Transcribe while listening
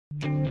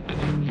As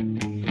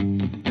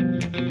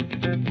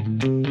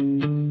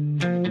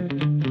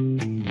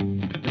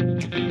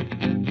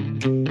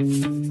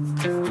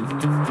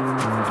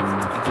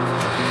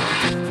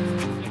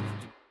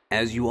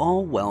you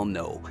all well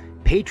know,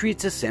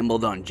 patriots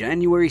assembled on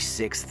January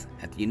 6th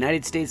at the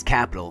United States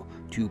Capitol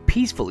to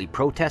peacefully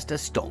protest a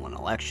stolen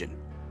election.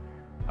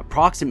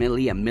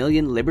 Approximately 1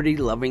 million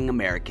liberty-loving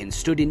Americans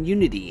stood in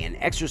unity and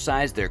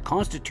exercised their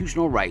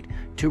constitutional right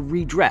to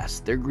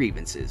redress their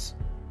grievances.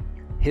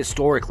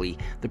 Historically,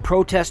 the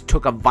protest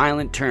took a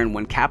violent turn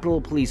when Capitol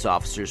police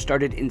officers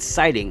started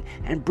inciting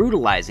and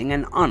brutalizing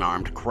an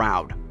unarmed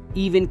crowd,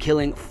 even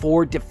killing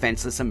 4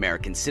 defenseless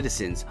American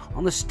citizens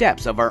on the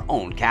steps of our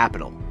own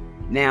Capitol.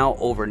 Now,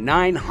 over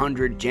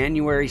 900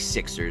 January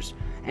 6ers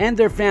and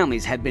their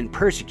families had been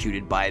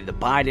persecuted by the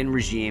Biden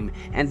regime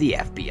and the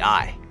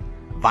FBI,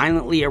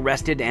 violently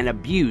arrested and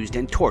abused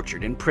and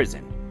tortured in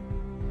prison.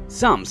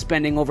 Some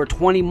spending over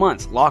 20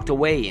 months locked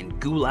away in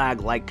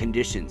gulag-like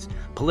conditions,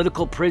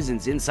 political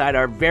prisons inside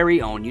our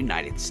very own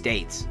United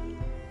States.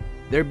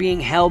 They're being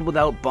held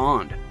without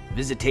bond,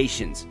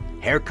 visitations,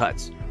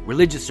 haircuts,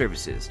 religious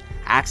services,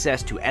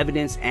 access to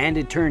evidence and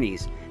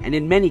attorneys, and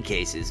in many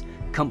cases,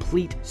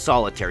 complete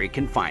solitary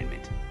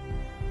confinement.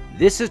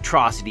 This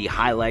atrocity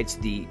highlights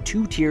the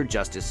two-tier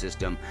justice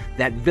system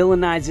that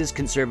villainizes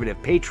conservative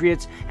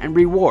patriots and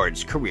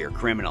rewards career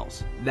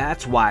criminals.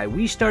 That's why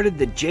we started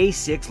the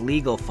J6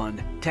 Legal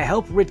Fund to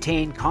help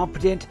retain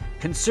competent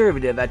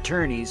conservative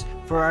attorneys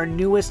for our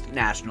newest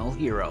national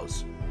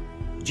heroes.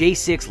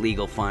 J6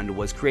 Legal Fund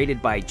was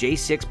created by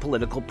J6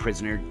 political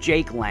prisoner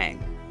Jake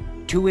Lang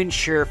to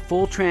ensure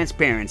full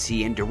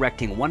transparency in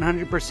directing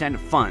 100%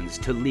 of funds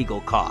to legal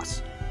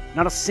costs.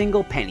 Not a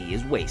single penny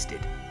is wasted.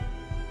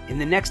 In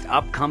the next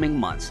upcoming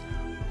months,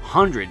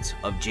 hundreds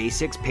of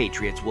J6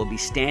 patriots will be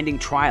standing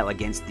trial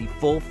against the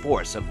full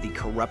force of the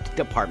corrupt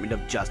Department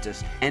of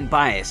Justice and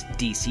biased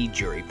DC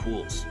jury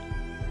pools.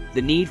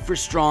 The need for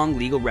strong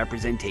legal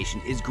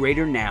representation is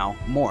greater now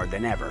more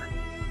than ever.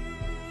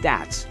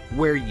 That's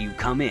where you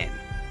come in.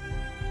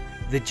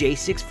 The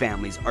J6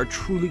 families are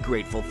truly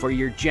grateful for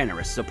your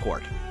generous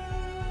support.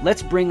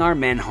 Let's bring our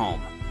men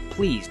home.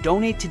 Please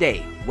donate today,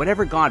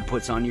 whatever God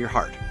puts on your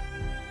heart.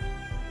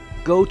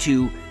 Go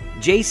to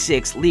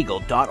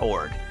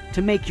j6legal.org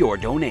to make your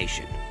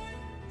donation.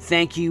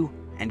 Thank you,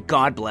 and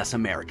God bless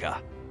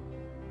America.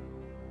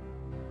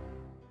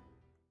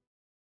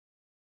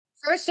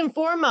 First and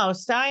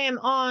foremost, I am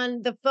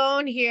on the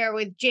phone here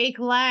with Jake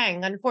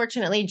Lang.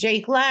 Unfortunately,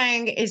 Jake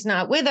Lang is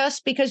not with us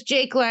because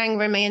Jake Lang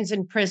remains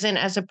in prison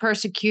as a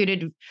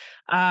persecuted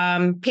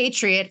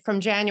patriot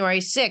from January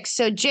 6th.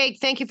 So, Jake,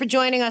 thank you for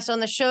joining us on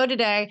the show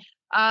today.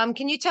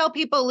 Can you tell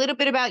people a little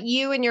bit about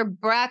you and your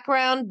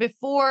background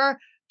before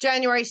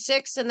January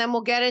 6th, and then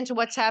we'll get into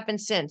what's happened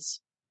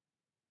since?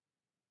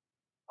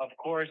 Of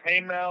course. Hey,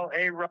 Mel.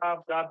 Hey,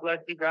 Rob. God bless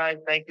you guys.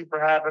 Thank you for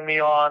having me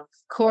on. Of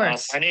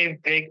course. My name is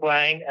Jake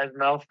Lang. As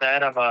Mel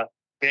said, I'm a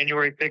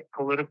January 6th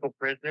political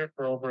prisoner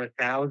for over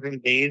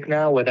 1,000 days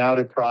now without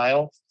a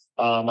trial.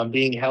 I'm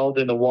being held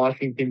in the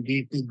Washington,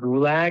 D.C.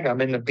 gulag. I'm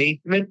in the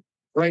basement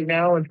right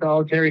now in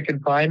solitary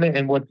confinement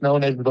in what's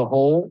known as the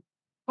Hole.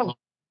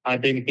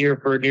 I've been here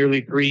for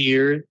nearly 3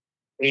 years,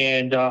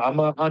 and I'm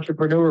an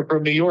entrepreneur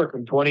from New York.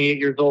 I'm 28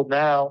 years old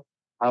now.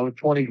 I was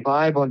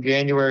 25 on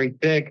January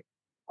 6th.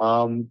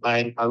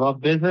 I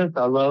love business.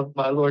 I love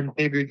my Lord and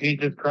Savior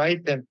Jesus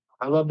Christ, and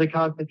I love the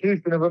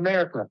Constitution of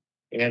America.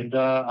 And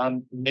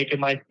I'm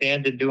making my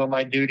stand and doing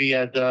my duty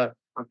as a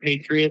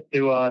patriot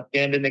to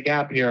stand in the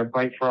gap here and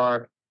fight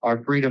for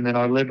our freedom and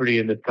our liberty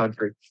in this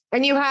country.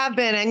 And you have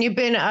been, and you've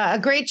been a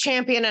great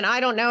champion. And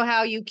I don't know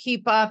how you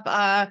keep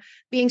up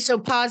being so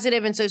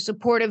positive and so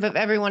supportive of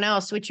everyone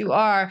else, which you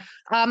are.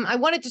 I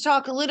wanted to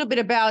talk a little bit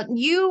about,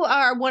 you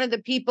are one of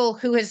the people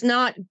who has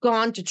not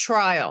gone to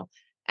trial.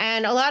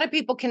 And a lot of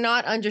people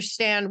cannot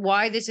understand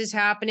why this is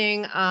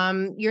happening.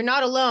 You're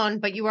not alone,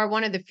 but you are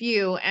one of the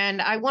few.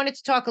 And I wanted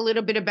to talk a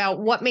little bit about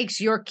what makes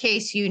your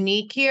case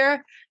unique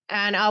here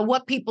and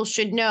what people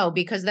should know,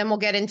 because then we'll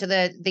get into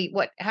the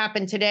what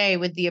happened today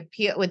with the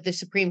appeal with the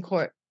Supreme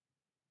Court.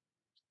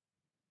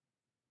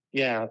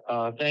 Yeah,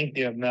 thank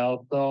you,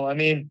 Mel. So, I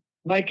mean,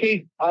 my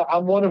case,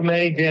 I'm one of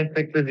many Jan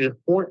 6s. There's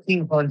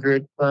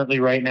 1,400 currently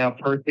right now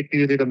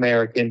persecuted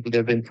Americans that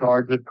have been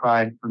charged with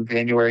crimes from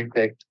January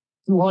 6th.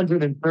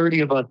 230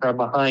 of us are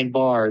behind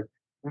bars.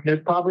 And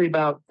there's probably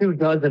about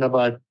 24 of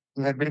us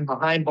who have been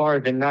behind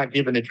bars and not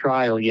given a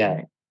trial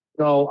yet.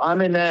 So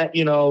I'm in that,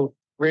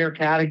 rare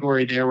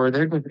category there where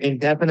they're just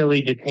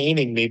indefinitely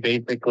detaining me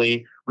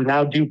basically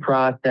without due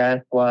process,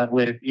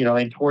 with,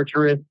 in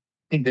torturous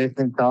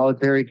conditions,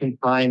 solitary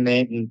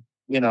confinement, and,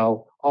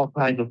 all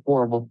kinds of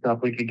horrible stuff.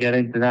 We could get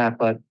into that,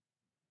 but,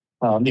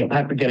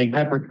 getting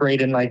pepper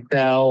sprayed in my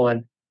cell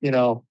and,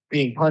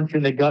 being punched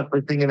in the gut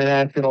for singing the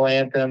national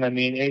anthem. I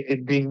mean,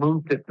 it's being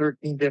moved to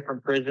 13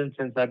 different prisons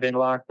since I've been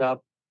locked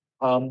up.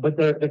 But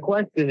the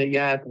question that you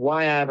asked,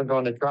 why I haven't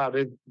gone to trial,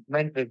 is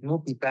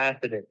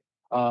multifaceted.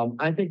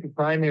 I think the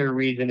primary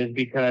reason is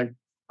because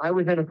I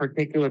was in a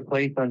particular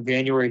place on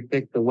January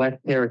 6th, the West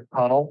Terrace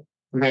Tunnel.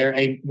 where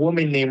a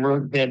woman named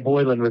Roseanne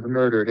Boylan was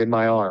murdered in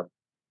my arm.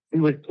 She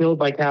was killed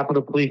by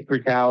Capitol Police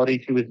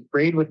brutality. She was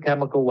sprayed with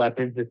chemical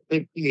weapons,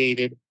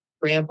 asphyxiated,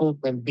 trampled,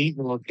 and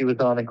beaten while she was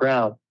on the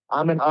ground.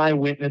 I'm an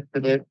eyewitness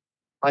to this.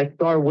 My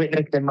star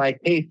witness in my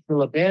case,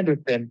 Philip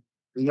Anderson,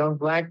 the young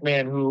black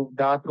man who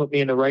God put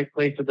me in the right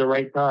place at the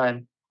right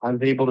time. I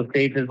was able to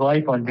save his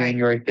life on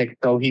January 6th.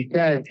 So he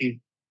says he's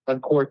on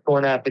court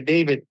sworn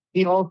affidavit.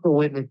 He also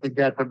witnessed the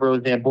death of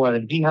Roseanne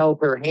Boylan. He held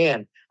her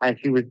hand as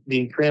she was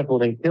being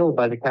trampled and killed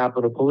by the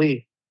Capitol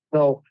Police.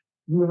 So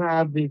you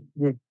have this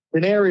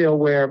scenario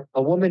where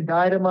a woman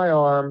died in my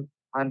arm.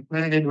 I'm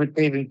credited with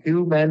saving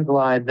 2 men's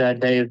lives that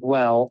day as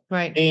well.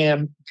 Right.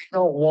 And they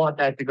don't want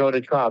that to go to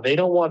trial. They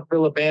don't want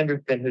Philip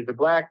Anderson, who's a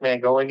black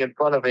man, going in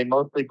front of a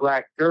mostly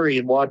black jury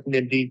in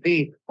Washington,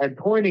 D.C., and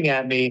pointing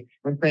at me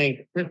and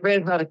saying, this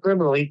man's not a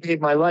criminal. He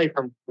saved my life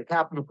from the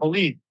Capitol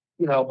Police.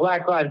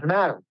 Black Lives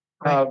Matter.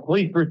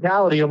 Police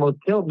brutality almost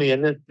killed me,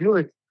 and this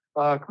Jewish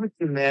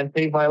Christian man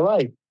saved my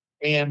life.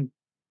 And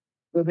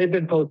so they've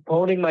been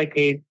postponing my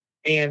case.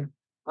 And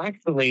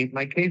actually,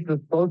 my case was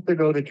supposed to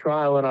go to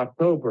trial in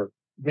October.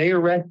 They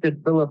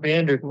arrested Philip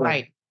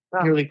Anderson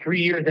nearly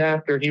 3 years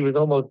after he was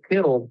almost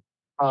killed,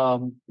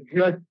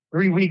 just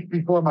 3 weeks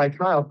before my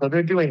trial. So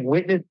they're doing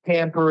witness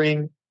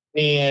tampering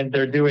and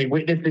they're doing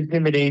witness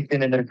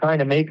intimidation, and they're trying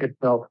to make it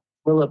so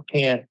Philip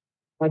can't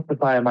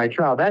testify in my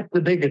trial. That's the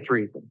biggest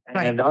reason.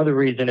 Right. And the other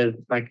reason is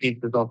my case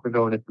is also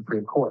going to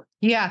Supreme Court.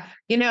 Yeah.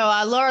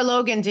 Laura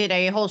Logan did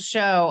a whole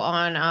show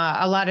on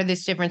a lot of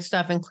this different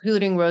stuff,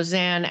 including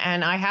Roseanne.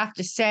 And I have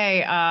to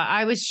say,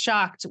 I was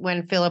shocked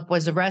when Philip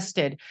was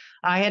arrested.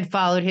 I had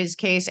followed his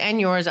case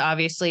and yours,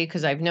 obviously,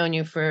 because I've known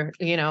you for,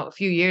 a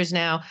few years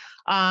now.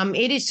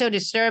 It is so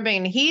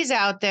disturbing. He's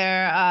out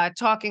there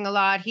talking a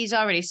lot. He's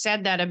already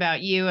said that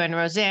about you and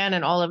Roseanne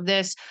and all of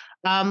this.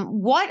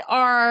 What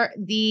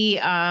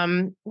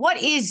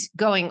is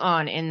going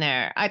on in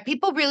there?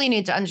 People really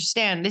need to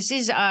understand this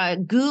is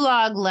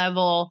gulag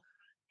level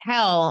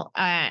hell,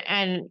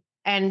 and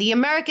the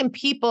American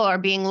people are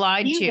being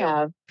lied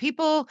to.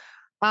 People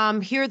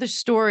hear the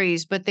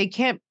stories, but they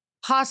can't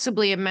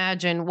possibly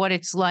imagine what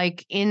it's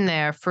like in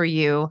there for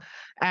you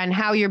and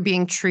how you're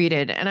being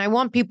treated. And I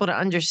want people to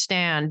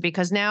understand,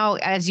 because now,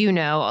 as you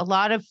know, a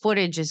lot of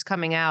footage is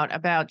coming out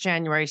about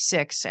January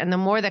 6th. And the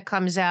more that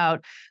comes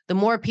out, the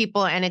more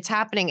people, and it's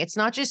happening. It's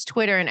not just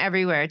Twitter and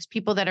everywhere. It's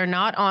people that are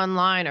not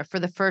online or for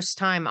the first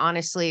time,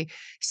 honestly,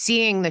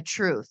 seeing the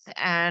truth.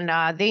 And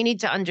they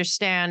need to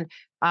understand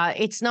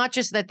it's not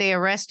just that they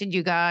arrested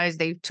you guys.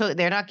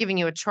 They're not giving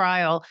you a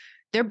trial.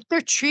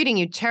 They're treating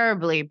you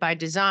terribly by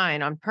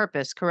design, on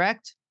purpose,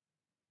 correct?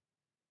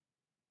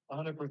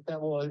 100%.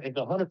 Well, it's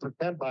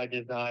 100% by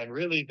design.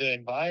 Really, the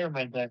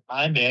environment that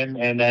I'm in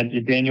and that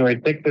the January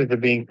 6ers are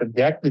being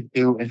subjected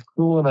to is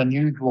cruel and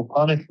unusual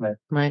punishment.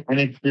 Right. And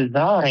it's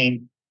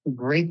designed to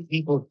break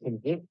people's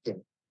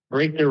conviction,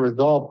 break their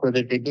resolve, so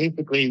that they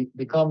basically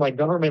become like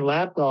government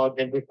lapdogs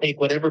and just take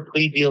whatever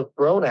plea deal's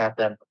thrown at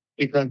them,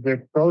 because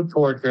they're so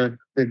tortured,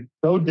 they're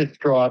so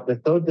distraught,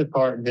 they're so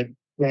disheartened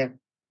that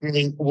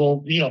they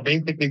will,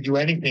 basically do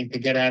anything to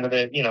get out of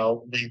the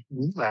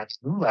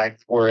gulags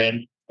we're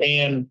in.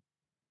 And,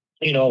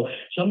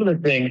 some of the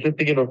things, just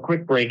to give a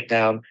quick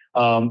breakdown,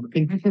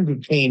 conditions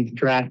have changed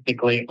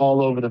drastically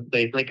all over the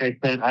place. Like I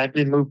said, I've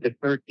been moved to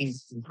 13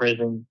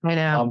 prisons. I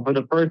know. For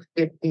the first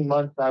 15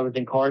 months I was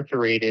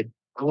incarcerated,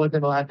 I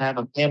wasn't allowed to have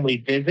a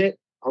family visit.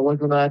 I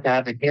wasn't allowed to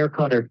have a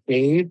haircut or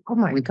shave. Oh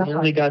my God. We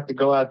only got to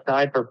go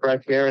outside for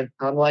fresh air and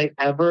sunlight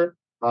ever.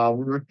 We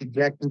were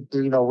subjected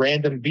to,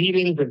 random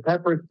beatings and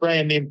pepper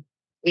spray. I mean,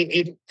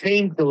 it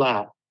changed a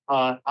lot.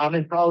 I'm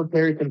in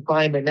solitary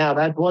confinement now.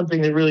 That's one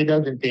thing that really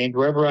doesn't change.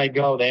 Wherever I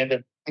go, they end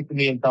up putting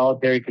me in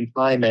solitary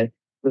confinement.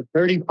 The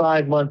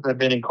 35 months I've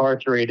been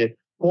incarcerated,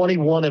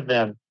 21 of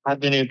them I've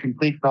been in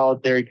complete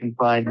solitary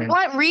confinement.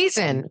 What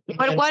reason?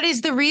 But what is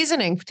the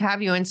reasoning to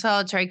have you in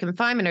solitary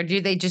confinement, or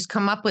do they just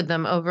come up with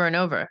them over and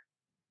over?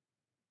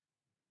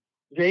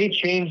 They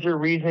changed their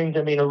reasons.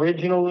 I mean,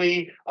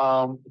 originally,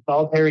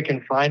 solitary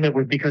confinement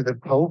was because of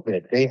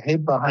COVID. They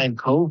hid behind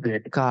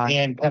COVID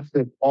and kept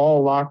us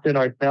all locked in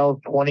our cells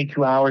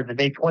 22 hours a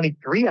day,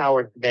 23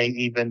 hours a day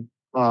even,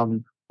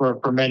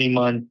 for many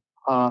months,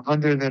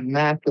 under the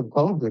mask of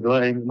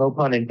COVID, no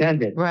pun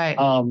intended. Right.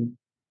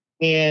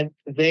 And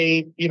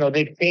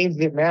they've changed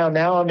it now.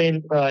 Now I'm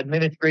in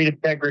administrative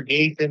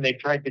segregation. They've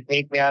tried to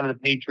take me out of the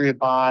Patriot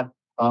Bond.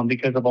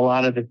 Because of a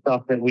lot of the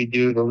stuff that we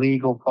do, the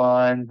legal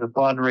funds, the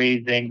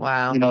fundraising.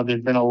 Wow.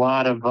 There's been a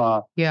lot of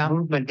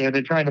movement there.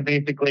 They're trying to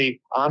basically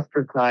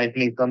ostracize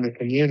me from the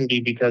community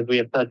because we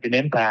have such an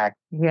impact.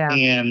 Yeah.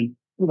 And,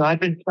 I've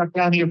been stuck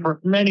down here for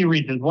many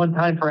reasons. One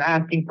time for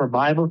asking for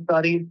Bible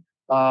studies.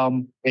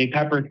 They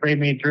pepper sprayed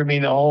me through me.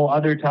 The whole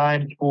other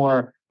times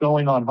for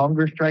going on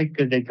hunger strikes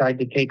because they tried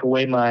to take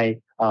away my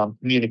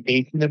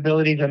communication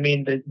abilities. I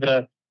mean,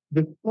 the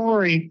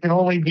story can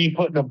only be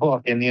put in a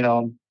book, and in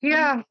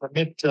the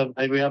midst of,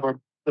 we have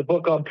the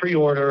book on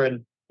pre-order,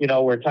 and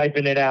we're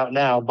typing it out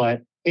now.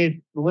 But it's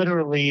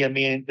literally, I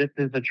mean, this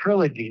is a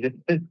trilogy. This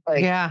is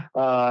like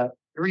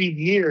 3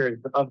 years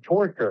of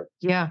torture.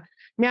 Yeah.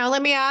 Now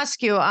let me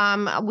ask you.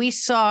 We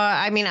saw.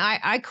 I mean,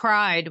 I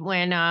cried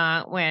when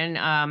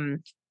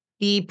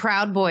the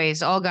Proud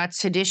Boys all got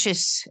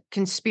seditious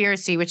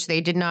conspiracy, which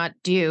they did not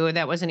do.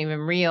 That wasn't even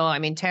real. I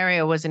mean,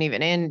 Terrio wasn't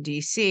even in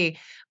D.C.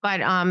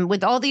 But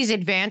with all these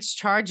advanced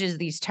charges,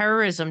 these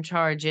terrorism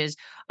charges,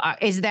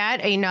 is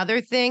that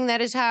another thing that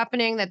is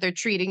happening, that they're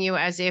treating you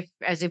as if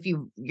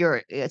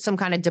you're some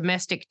kind of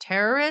domestic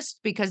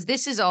terrorist? Because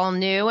this is all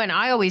new, and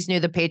I always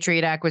knew the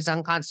Patriot Act was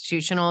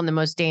unconstitutional and the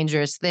most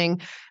dangerous thing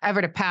ever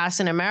to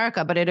pass in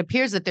America. But it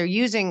appears that they're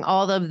using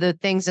all of the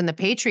things in the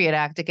Patriot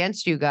Act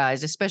against you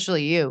guys,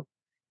 especially you.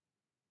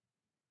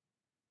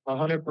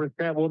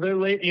 100%. Well, they're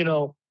late,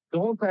 the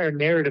whole entire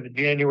narrative of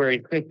January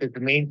 6th that the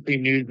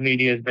mainstream news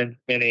media has been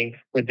spinning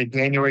with the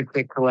January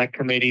 6th Select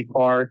Committee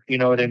part, you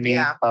know what I mean?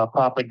 Yeah.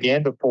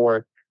 Propaganda for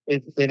it.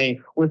 It's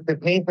spinning with the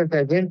paint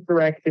as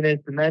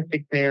insurrectionists,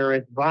 domestic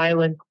terrorists,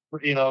 violent,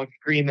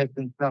 extremists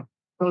and stuff,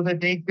 so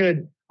that they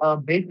could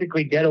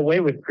basically get away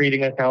with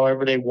treating us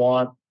however they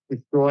want,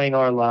 destroying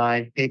our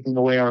lives, taking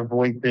away our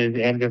voices,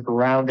 and just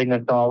rounding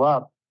us all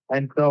up.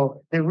 And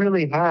so they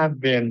really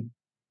have been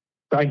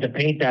trying to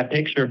paint that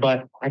picture.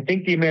 But I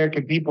think the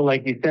American people,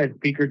 like you said,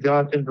 Speaker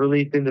Johnson's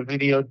releasing the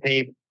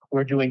videotape.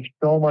 We're doing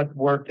so much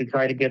work to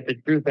try to get the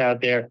truth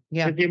out there.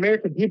 Yeah. But the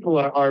American people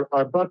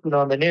are busting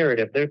on the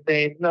narrative. They're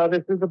saying, no,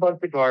 this is a bunch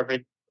of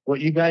garbage.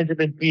 What you guys have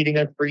been feeding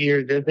us for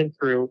years isn't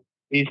true.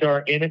 These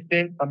are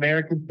innocent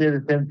American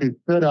citizens who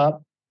stood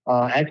up,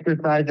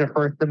 exercised their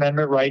First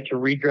Amendment right to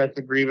redress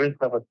a grievance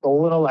of a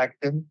stolen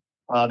election.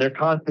 They're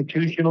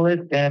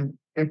constitutionalists and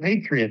they're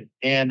patriots,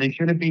 and they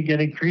shouldn't be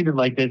getting treated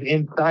like this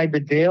inside the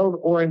jails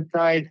or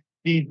inside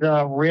these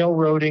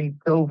railroading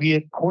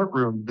Soviet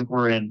courtrooms that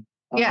we're in.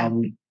 Yeah.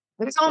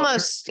 It's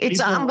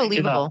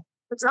unbelievable.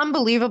 It's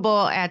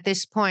unbelievable at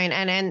this point.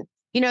 And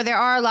there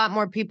are a lot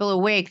more people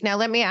awake. Now,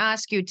 let me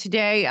ask you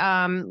today,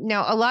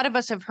 now, a lot of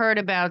us have heard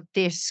about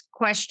this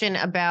question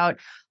about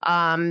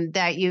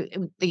that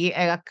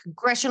the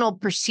congressional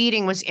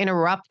proceeding was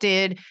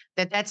interrupted,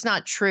 that's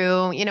not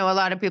true. A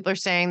lot of people are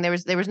saying there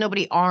was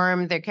nobody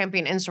armed. There can't be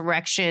an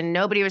insurrection.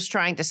 Nobody was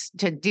trying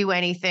to do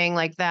anything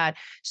like that.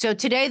 So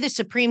today, the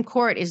Supreme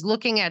Court is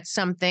looking at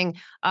something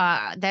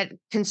that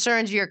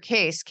concerns your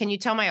case. Can you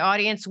tell my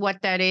audience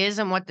what that is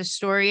and what the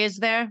story is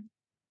there?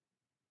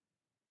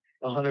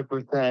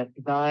 100%.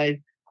 Guys,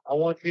 I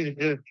want you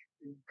to just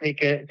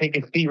take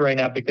a seat right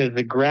now, because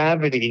the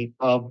gravity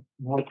of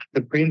what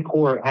the Supreme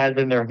Court has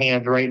in their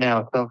hands right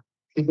now. So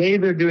today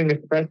they're doing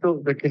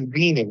they're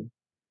convening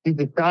to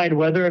decide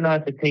whether or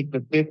not to take the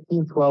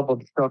 1512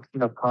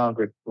 obstruction of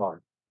Congress charge.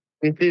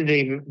 This is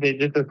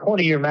a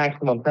 20-year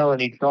maximum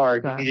felony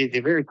charge. It is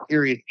a very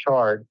serious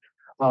charge.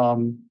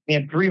 And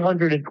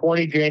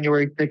 320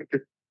 January 6th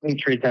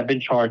patriots have been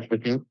charged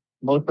with it.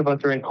 Most of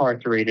us are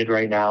incarcerated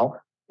right now.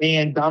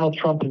 And Donald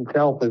Trump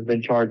himself has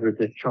been charged with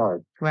this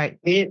charge. Right.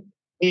 It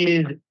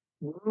is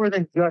more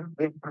than just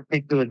this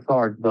particular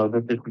charge, though,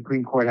 that the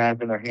Supreme Court has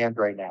in their hands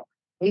right now.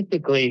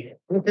 Basically,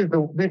 this is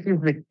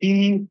the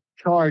key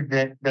charge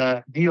that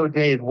the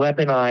DOJ has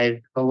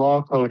weaponized the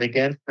law code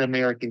against the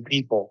American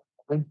people.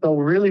 And so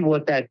really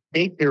what that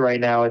states here right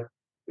now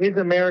is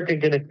America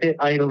going to sit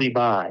idly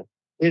by?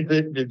 Is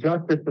it the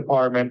Justice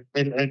Department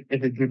and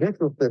the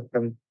judicial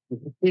system, the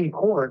Supreme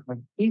Court,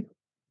 when he's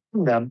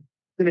them,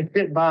 going to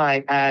sit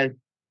by as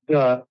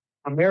the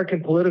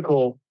American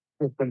political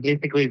system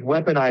basically has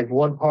weaponized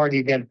one party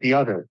against the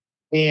other,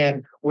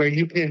 and where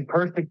you can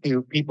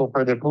persecute people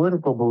for their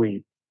political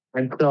beliefs.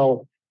 And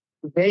so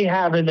they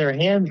have in their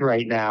hands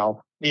right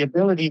now the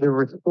ability to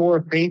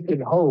restore faith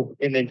and hope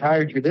in the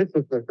entire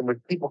judicial system, which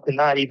people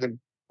cannot even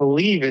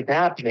believe is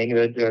happening.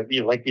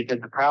 Like you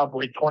said,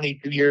 probably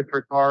 22 years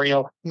for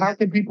Cario. How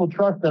can people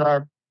trust in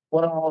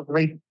one of our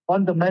great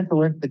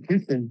fundamental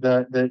institutions,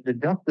 the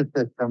justice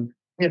system,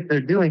 if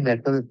they're doing this?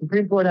 So the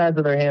Supreme Court has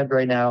in their hands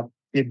right now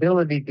the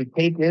ability to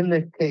take in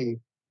this case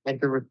and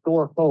to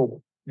restore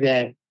hope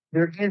that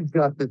there is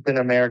justice in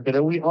America,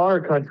 that we are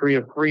a country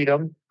of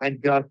freedom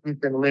and justice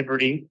and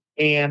liberty.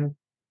 And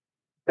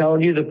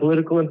telling you the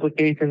political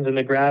implications and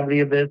the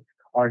gravity of this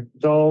are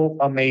so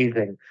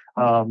amazing.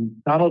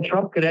 Donald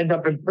Trump could end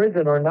up in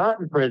prison or not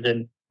in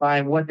prison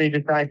by what they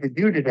decide to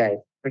do today.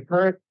 The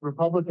current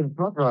Republican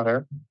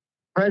frontrunner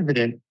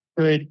president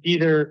could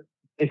either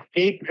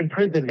escape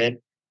imprisonment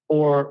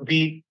or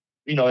be,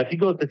 if he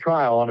goes to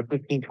trial on a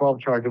 1512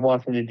 charge in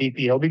Washington,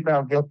 D.C., he'll be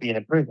found guilty and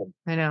in prison.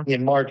 I know.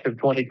 In March of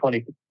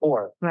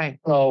 2024. Right.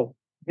 So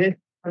the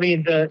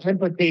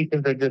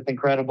implications are just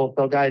incredible.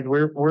 So guys,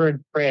 we're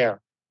in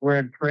prayer. We're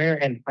in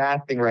prayer and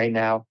fasting right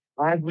now.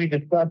 As we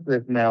discuss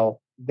this,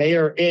 Mel, they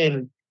are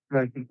in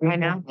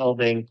the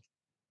building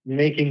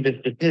making this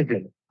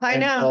decision. I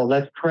know. So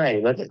let's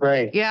pray. Let's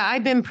pray. Yeah,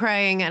 I've been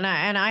praying, and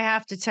I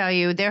have to tell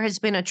you, there has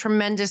been a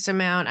tremendous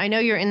amount. I know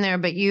you're in there,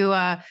 but you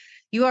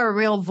you are a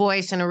real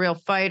voice and a real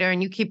fighter,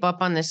 and you keep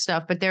up on this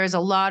stuff. But there's a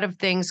lot of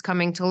things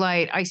coming to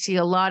light. I see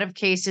a lot of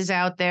cases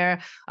out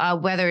there,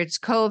 whether it's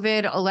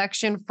COVID,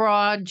 election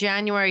fraud,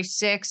 January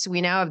 6th.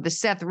 We now have the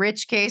Seth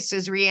Rich case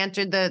has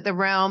re-entered the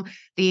realm.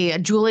 The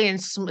Julian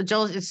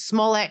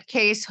Smollett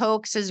case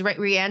hoax has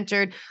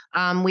re-entered.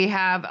 We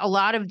have a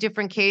lot of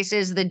different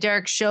cases. The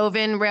Derek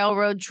Chauvin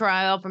railroad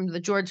trial from the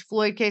George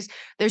Floyd case.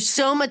 There's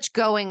so much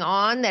going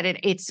on that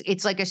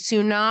it's like a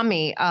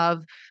tsunami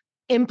of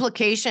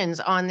implications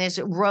on this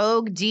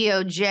rogue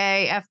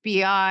DOJ,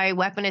 FBI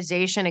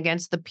weaponization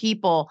against the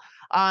people.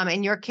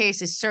 And your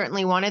case is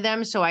certainly one of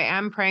them. So I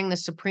am praying the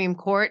Supreme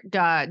Court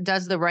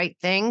does the right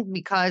thing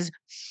because,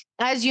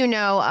 as you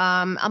know,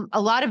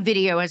 a lot of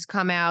video has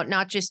come out,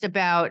 not just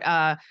about,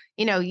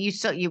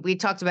 we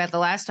talked about the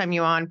last time you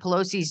were on,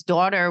 Pelosi's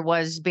daughter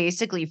was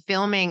basically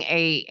filming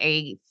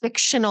a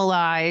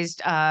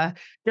fictionalized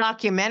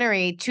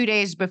documentary 2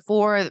 days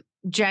before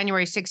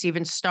January 6th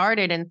even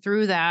started. And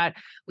through that,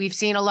 we've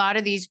seen a lot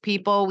of these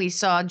people. We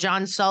saw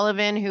John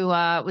Sullivan, who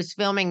was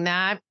filming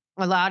that,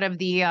 a lot of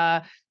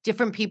the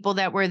different people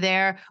that were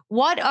there.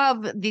 What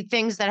of the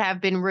things that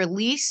have been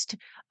released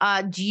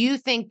do you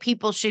think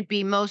people should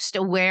be most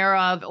aware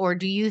of, or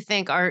do you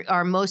think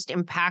are most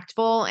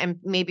impactful? And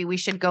maybe we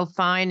should go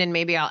find, and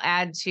maybe I'll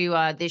add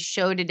to this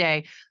show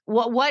today.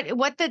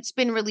 What that's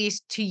been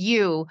released to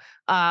you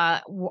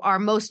are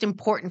most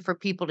important for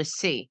people to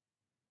see?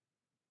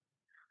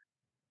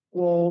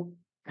 Well,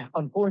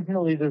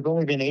 unfortunately, there's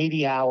only been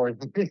 80 hours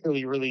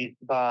officially released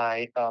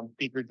by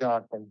Speaker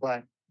Johnson,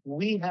 but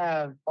we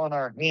have on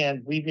our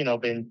hands, we've,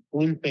 been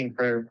sleuthing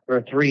for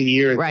 3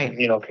 years, right?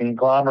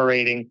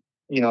 Conglomerating,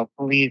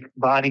 police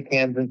body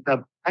cams and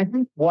stuff. I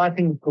think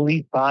watching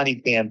police body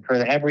cams for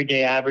the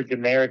everyday average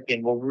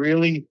American will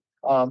really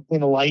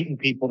enlighten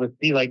people to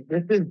see, like,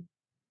 this is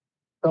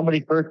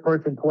somebody's first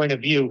person point of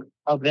view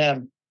of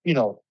them,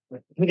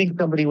 hitting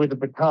somebody with a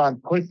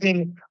baton,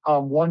 pushing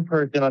one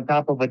person on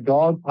top of a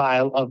dog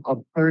pile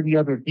of 30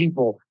 other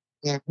people,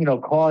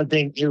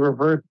 causing a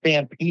reverse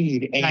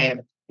stampede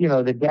and,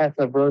 the death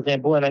of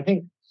Roseanne Boyle. And I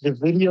think the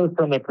videos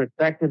from the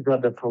perspectives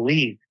of the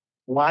police,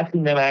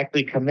 watching them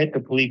actually commit the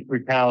police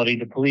brutality,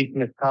 the police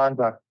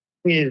misconduct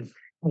is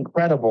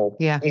incredible.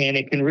 Yeah. And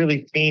it can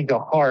really change a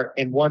heart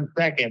in 1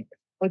 second.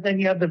 But then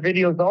you have the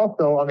videos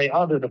also on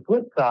the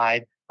flip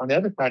side, on the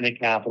other side of the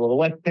Capitol. The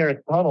West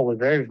Terrace tunnel was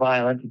very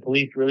violent. The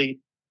police really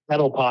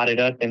pedal potted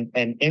us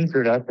and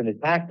injured us and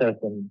attacked us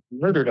and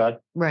murdered us.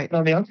 Right. And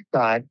on the other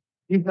side,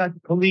 you've got the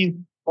police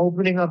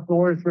opening up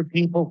doors for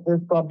people,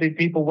 fist bumping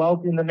people,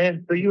 welcoming them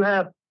in. So you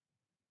have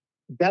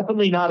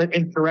definitely not an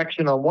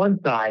insurrection on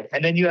one side,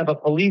 and then you have a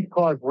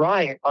police-caused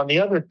riot on the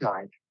other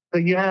side. So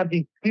you have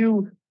these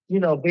two,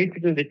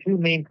 basically the two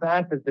main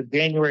facets of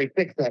January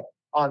 6th. That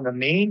on the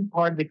main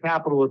part of the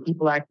Capitol where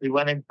people actually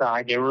went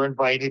inside, they were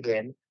invited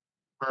in,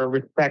 were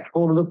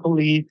respectful to the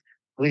police.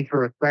 Police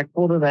were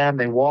respectful to them.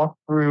 They walked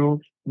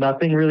through.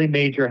 Nothing really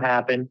major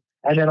happened.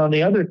 And then on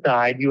the other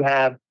side, you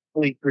have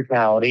police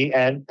brutality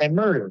and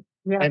murder.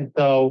 Yeah. And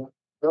so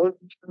those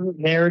two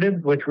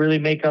narratives, which really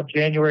make up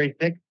January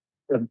 6th,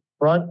 the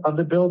front of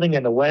the building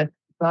and the west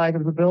side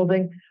of the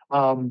building,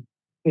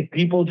 if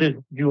people just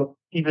do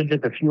even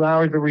just a few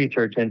hours of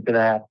research into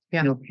that,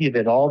 you'll see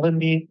that all the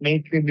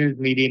mainstream news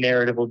media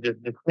narrative will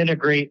just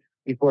disintegrate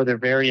before their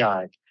very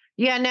eyes.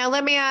 Yeah. Now,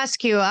 let me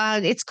ask you,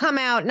 it's come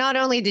out, not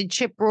only did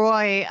Chip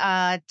Roy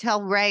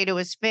tell Ray to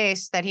his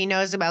face that he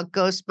knows about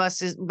ghost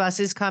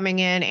buses coming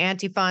in,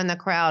 Antifa in the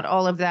crowd,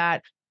 all of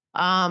that.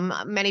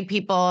 Many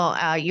people,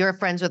 you're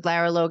friends with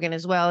Lara Logan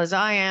as well as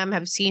I am,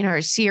 have seen her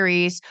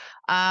series.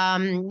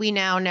 We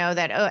now know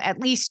that at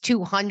least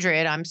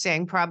 200, I'm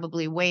saying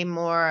probably way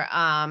more,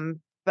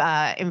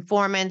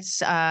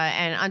 informants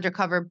and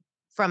undercover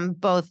from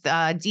both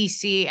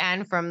DC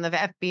and from the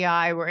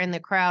FBI were in the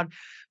crowd.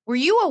 Were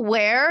you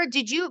aware?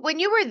 When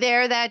you were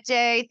there that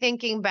day,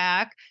 thinking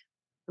back,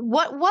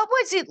 what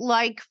was it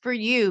like for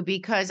you?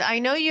 Because I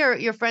know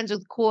you're friends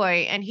with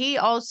Coy, and he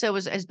also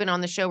has been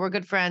on the show. We're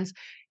good friends.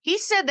 He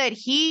said that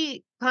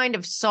he kind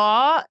of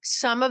saw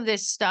some of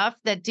this stuff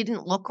that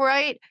didn't look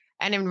right.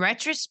 And in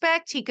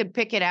retrospect, he could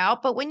pick it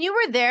out. But when you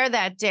were there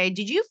that day,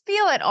 did you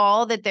feel at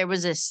all that there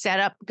was a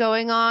setup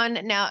going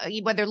on now,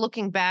 whether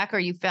looking back or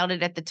you felt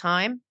it at the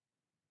time?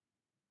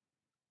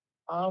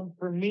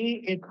 For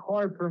me, it's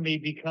hard for me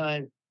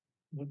because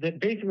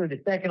basically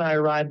the second I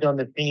arrived on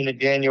the scene of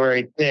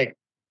January 6th,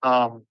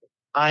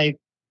 I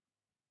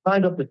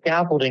climbed up the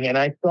scaffolding and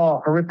I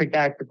saw horrific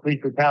acts of police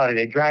brutality.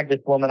 They dragged this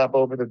woman up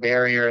over the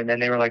barrier and then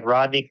they were like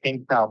Rodney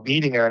King style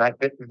beating her, and I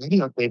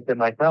videotaped it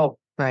myself.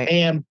 Right.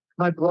 And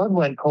my blood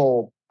went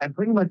cold. And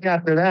pretty much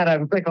after that, I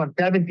was like on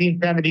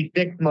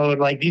 1776 mode.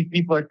 Like, these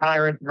people are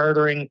tyrants,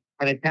 murdering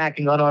and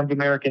attacking unarmed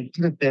American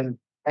citizens.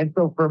 And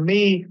so for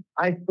me,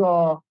 I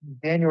saw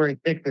January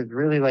 6th as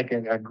really like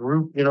a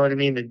group, you know what I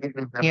mean?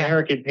 The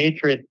American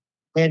patriots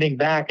standing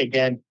back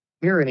against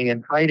tyranny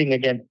and fighting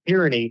against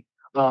tyranny.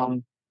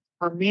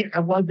 For me, I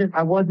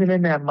wasn't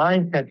in that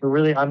mindset to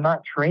really, I'm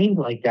not trained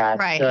like that.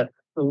 Right. To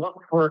to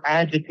look for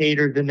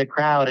agitators in the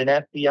crowd and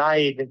FBI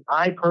agents.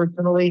 I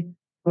personally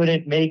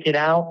couldn't make it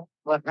out,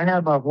 but I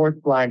had my horse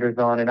blinders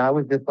on, and I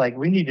was just like,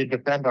 we need to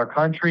defend our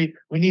country.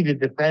 We need to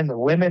defend the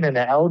women and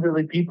the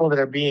elderly people that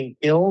are being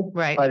killed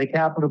Right. by the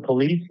Capitol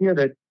Police here.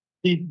 That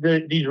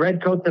these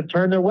redcoats have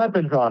turned their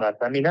weapons on us.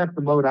 I mean, that's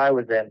the mode I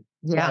was in.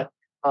 Yeah.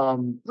 But,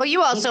 well,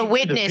 you also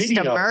looking through the witnessed a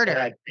video that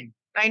murder.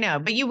 I know,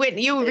 but you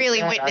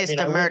really witnessed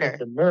a I murder.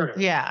 witnessed a murder.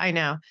 Yeah, I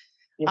know.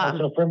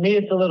 So for me,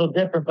 it's a little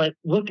different. But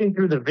looking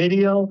through the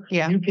video,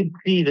 you can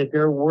see that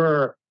there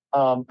were.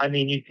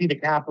 You see the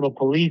Capitol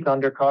Police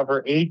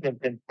undercover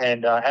agents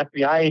and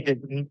FBI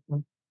agents,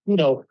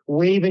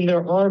 waving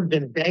their arms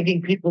and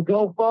begging people,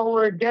 go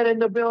forward, get in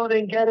the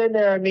building, get in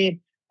there. I mean,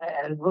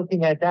 and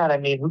looking at that, I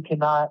mean, who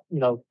cannot,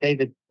 say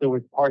that there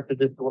was parts of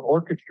this that were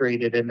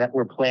orchestrated and that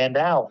were planned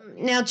out?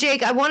 Now,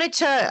 Jake, I wanted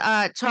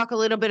to talk a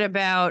little bit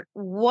about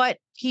what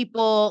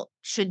people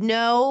should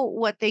know,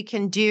 what they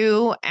can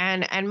do,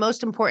 and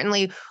most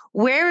importantly,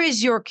 where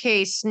is your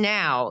case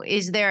now?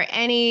 Is there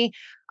any?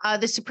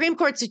 The Supreme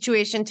Court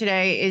situation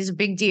today is a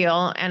big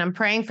deal, and I'm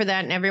praying for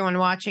that, and everyone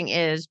watching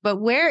is. But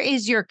where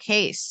is your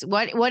case?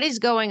 What is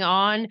going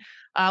on?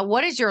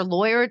 What has your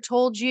lawyer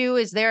told you?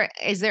 Is there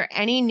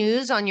any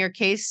news on your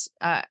case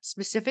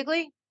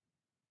specifically?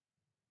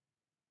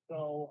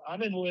 So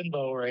I'm in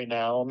limbo right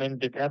now. I'm in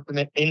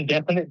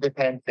indefinite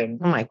detention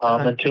Oh my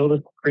God. Until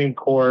the Supreme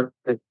Court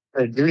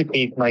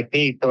adjudicates my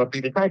case. So if they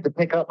decide to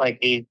pick up my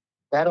case,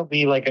 that'll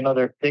be like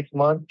another 6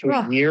 months to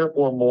a year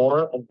or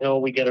more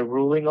until we get a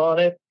ruling on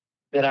it.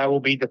 That I will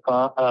be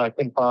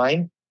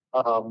confined.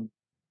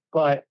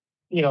 But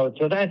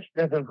so that's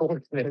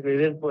unfortunate.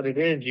 It is what it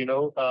is.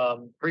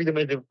 Freedom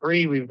isn't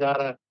free. We've got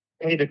to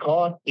pay the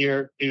cost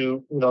here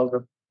to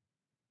the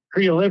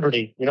tree of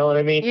liberty. You know what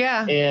I mean?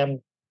 Yeah.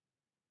 And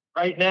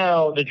right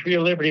now, the tree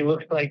of liberty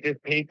looks like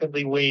just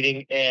patiently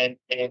waiting and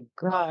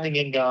trusting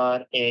in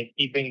God and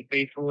keeping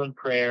faithful in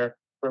prayer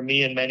for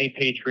me and many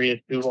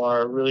patriots who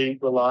are really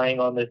relying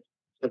on this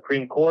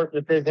Supreme Court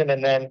decision.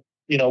 And then,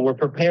 we're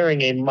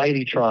preparing a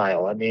mighty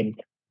trial. I mean,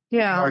 we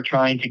are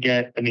trying to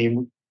get,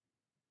 it's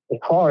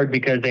hard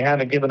because they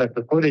haven't given us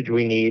the footage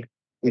we need.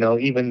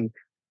 Even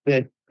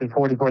that the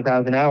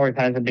 44,000 hours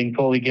hasn't been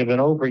fully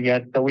given over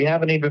yet. So we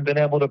haven't even been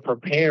able to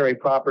prepare a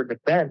proper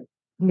defense.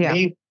 Yeah.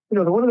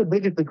 One of the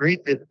biggest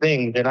egregious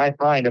things that I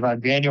find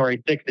about January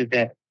 6th is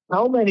that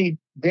how many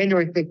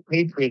January 6th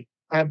patriots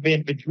have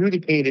been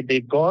adjudicated.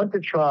 They've gone to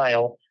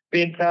trial,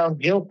 been found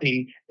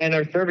guilty, and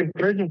are serving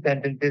prison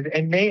sentences,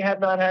 and may have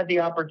not had the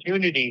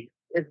opportunity,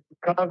 if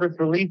Congress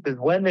releases,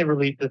 when they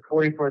release this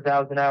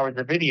 44,000 hours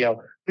of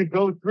video, to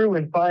go through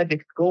and find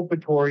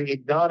exculpatory,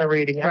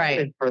 exonerating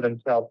evidence for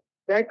themselves.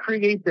 That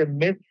creates a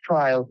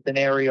mistrial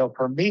scenario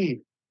for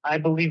me, I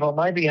believe, on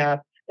my behalf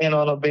and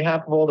on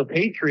behalf of all the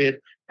patriots.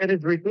 That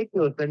is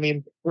ridiculous. I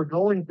mean, we're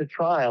going to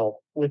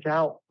trial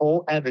without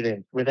full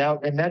evidence,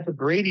 and that's a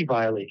Brady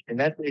violation.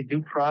 That's a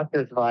due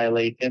process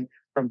violation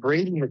from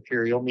Brady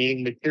material,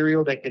 meaning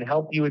material that can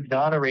help you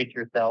exonerate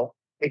yourself,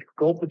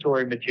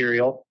 exculpatory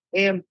material.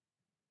 And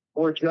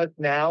we're just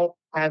now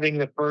having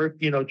the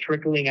first,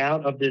 trickling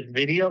out of this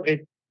video.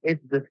 It's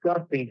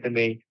disgusting to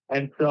me.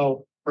 And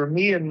so for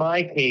me, in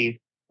my case,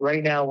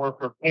 right now, we're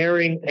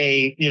preparing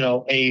a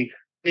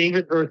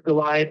David versus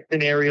Goliath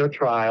scenario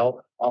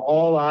trial.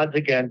 All odds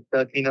against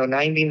us,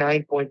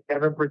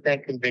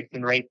 99.7%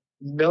 conviction rate.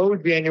 No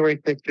January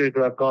 6ers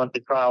who have gone to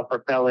trial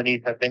for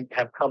felonies have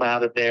come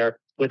out of there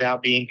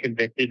without being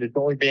convicted. It's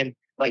only been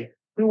like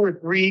 2 or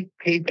 3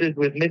 cases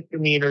with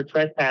misdemeanor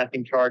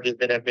trespassing charges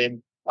that have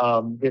been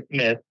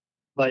dismissed.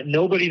 But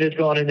nobody that's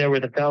gone in there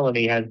with a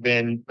felony has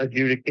been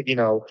adjudicated,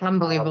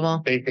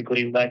 Unbelievable.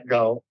 Basically let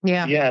go.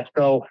 Yeah. Yeah.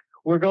 So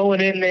we're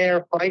going in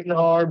there fighting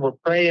hard. We're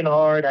praying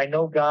hard. I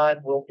know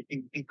God will.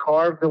 He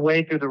carved the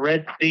way through the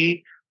Red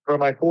Sea for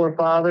my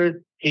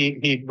forefathers.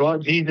 He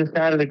brought Jesus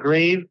out of the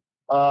grave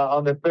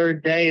on the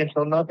 3rd day, and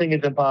so nothing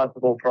is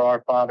impossible for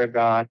our Father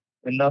God,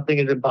 and nothing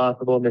is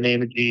impossible in the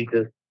name of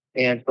Jesus.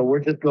 And so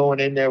we're just going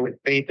in there with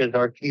faith as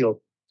our shield.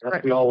 That's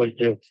what we always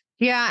do.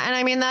 Yeah,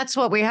 and that's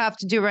what we have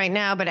to do right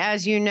now. But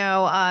as you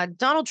know,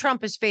 Donald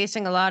Trump is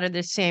facing a lot of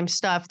the same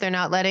stuff. They're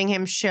not letting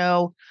him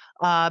show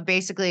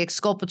basically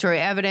exculpatory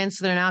evidence.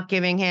 They're not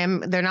letting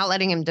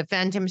him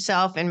defend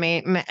himself in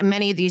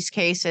many of these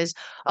cases.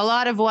 A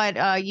lot of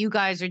what you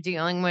guys are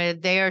dealing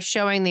with, they are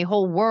showing the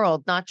whole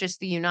world, not just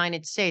the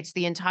United States,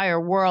 the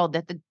entire world,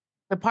 that the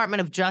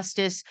Department of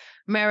Justice,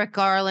 Merrick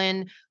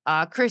Garland,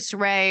 Chris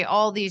Wray,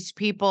 all these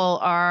people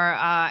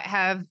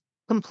have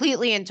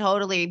completely and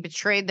totally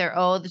betrayed their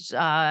oaths,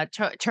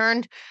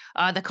 turned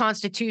the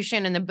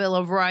Constitution and the Bill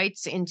of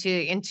Rights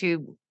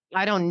into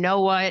I don't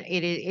know what.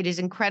 It is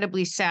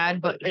incredibly sad,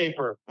 but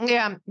paper.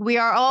 Yeah, we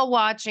are all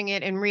watching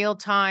it in real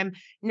time.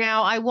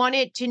 Now, I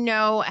wanted to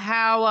know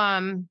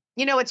how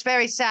it's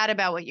very sad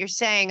about what you're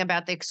saying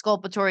about the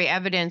exculpatory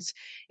evidence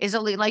is,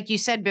 like you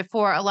said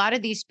before, a lot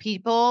of these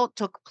people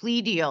took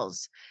plea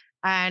deals.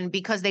 And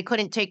because they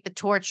couldn't take the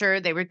torture,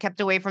 they were kept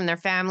away from their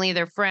family,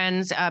 their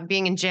friends.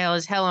 Being in jail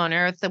is hell on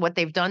earth. What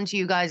they've done to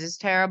you guys is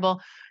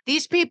terrible.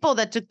 These people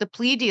that took the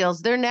plea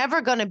deals, they're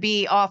never going to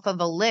be off of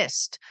a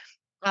list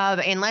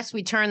unless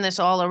we turn this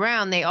all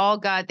around. They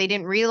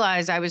didn't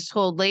realize, I was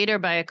told later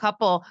by a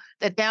couple,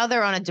 that now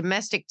they're on a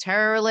domestic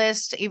terror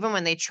list, even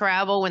when they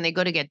travel, when they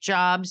go to get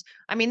jobs.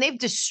 I mean, they've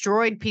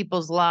destroyed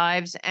people's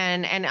lives.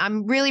 And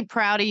I'm really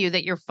proud of you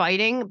that you're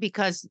fighting,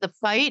 because the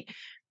fight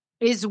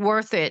is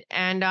worth it.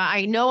 And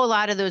I know a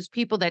lot of those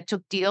people that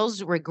took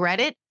deals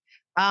regret it.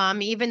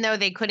 Even though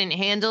they couldn't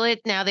handle it,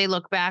 now they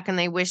look back and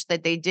they wish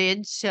that they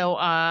did. So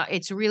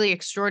it's really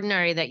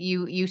extraordinary that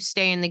you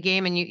stay in the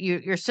game, and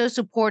you're so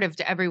supportive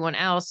to everyone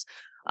else.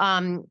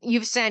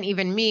 You've sent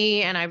even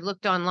me, and I've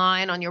looked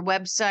online on your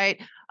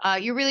website.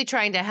 You're really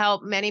trying to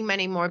help many,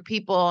 many more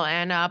people,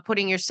 and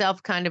putting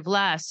yourself kind of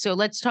last. So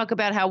let's talk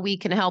about how we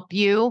can help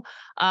you.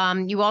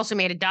 You also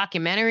made a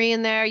documentary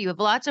in there. You have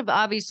lots of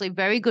obviously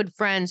very good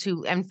friends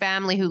and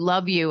family who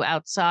love you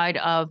outside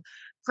of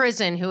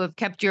prison, who have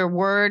kept your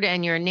word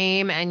and your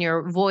name and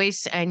your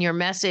voice and your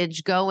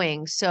message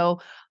going. So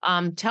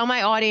tell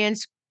my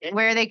audience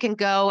where they can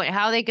go and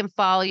how they can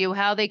follow you,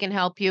 how they can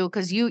help you,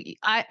 because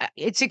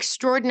it's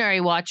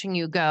extraordinary watching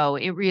you go.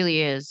 It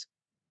really is.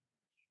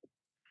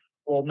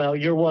 Well, Mel,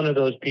 you're one of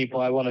those people.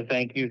 I want to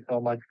thank you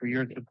so much for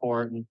your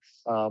support and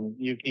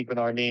you keeping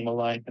our name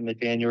alive in the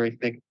January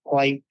 6th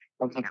fight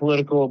of the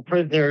political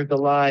prisoners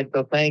alive.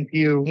 So thank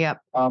you.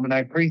 Yep. And I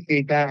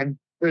appreciate that. And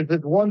there's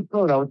this one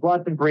photo. I was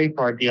watching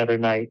Braveheart the other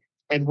night,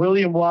 and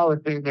William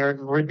Wallace, they're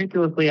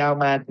ridiculously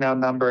outmatched and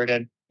outnumbered,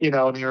 and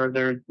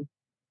they're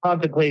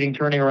contemplating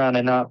turning around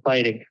and not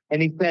fighting.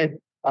 And he said,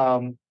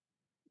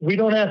 "We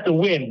don't have to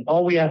win.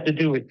 All we have to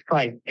do is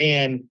fight."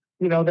 And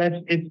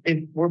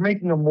we're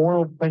making a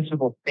moral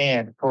principle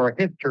stand for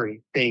history's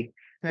sake,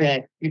 right?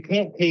 That you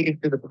can't take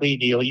it to the plea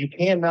deal. You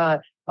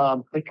cannot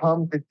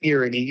succumb to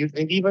tyranny.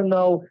 Even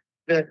though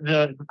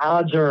the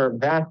odds are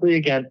vastly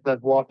against us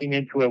walking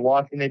into a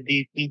Washington,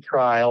 D.C.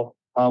 trial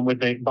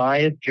with a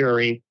biased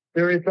jury,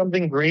 there is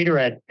something greater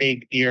at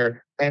stake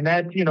here. And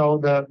that's,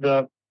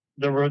 the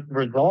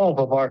resolve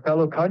of our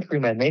fellow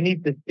countrymen. They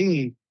need to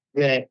see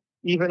that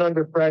even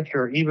under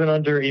pressure, even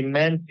under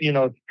immense,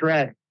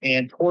 stress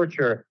and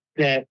torture,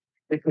 that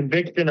the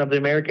conviction of the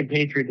American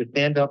patriot to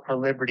stand up for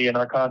liberty and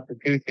our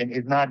Constitution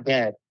is not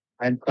dead.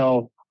 And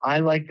so I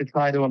like to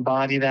try to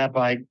embody that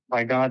by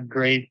God's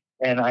grace.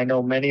 And I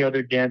know many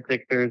other Jan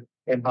Sixers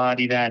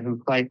embody that, who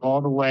fight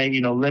all the way,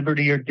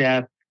 liberty or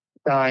death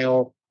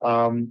style,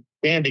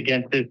 stand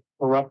against this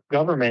corrupt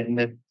government and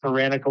this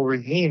tyrannical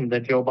regime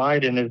that Joe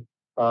Biden is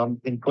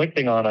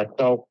inflicting on us.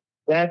 So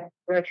that's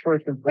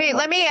first and Wait,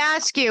 let me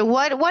ask you,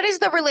 what is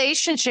the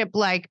relationship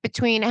like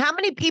between, how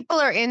many people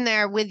are in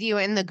there with you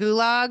in the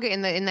gulag,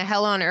 in the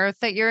hell on earth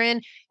that you're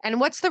in? And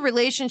what's the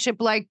relationship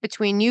like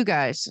between you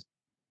guys?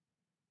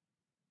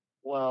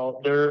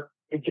 Well,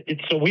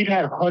 so we've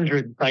had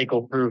hundreds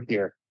cycle through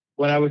here.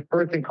 When I was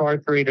first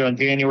incarcerated on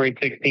January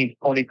 16th,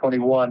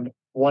 2021,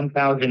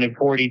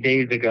 1,040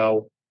 days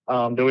ago,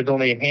 there was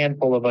only a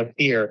handful of us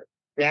here.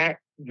 That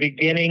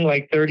beginning,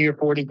 like 30 or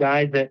 40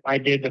 guys that I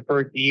did the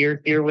first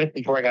year here with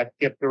before I got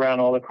skipped around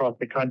all across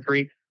the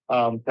country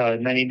to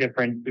many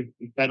different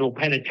federal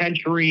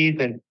penitentiaries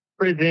and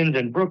prisons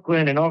and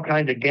Brooklyn and all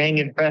kinds of gang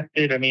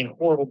infested,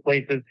 horrible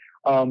places.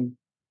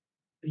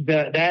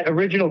 That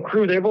original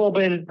crew, they're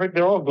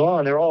all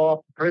gone. They're all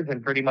off to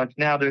prison pretty much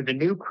now. There's a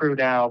new crew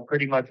now,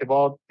 pretty much of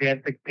all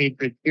Jan 6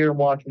 Patriots here in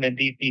Washington,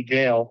 D.C.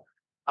 jail.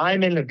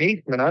 I'm in the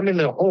basement. I'm in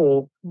the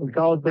hole in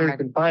solitary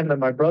confinement.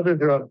 My brothers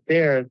are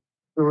upstairs.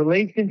 The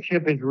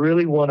relationship is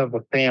really one of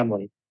a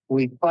family.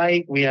 We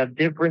fight, we have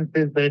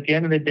differences, but at the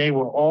end of the day,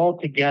 we're all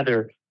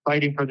together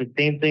fighting for the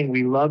same thing.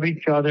 We love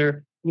each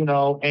other,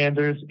 and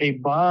there's a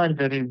bond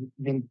that has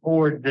been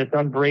forged that's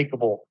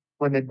unbreakable.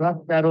 When the dust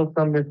settles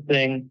from this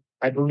thing,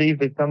 I believe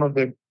that some of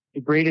the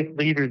greatest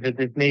leaders that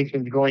this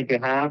nation's going to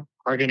have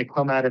are going to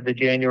come out of the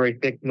January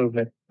 6th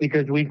movement,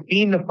 because we've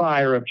seen the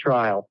fire of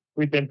trial.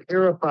 We've been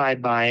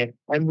purified by it,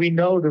 and we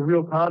know the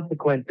real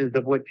consequences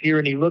of what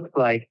tyranny looks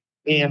like.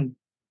 And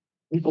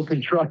people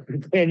can trust the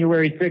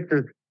January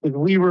 6ers, because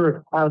we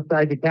were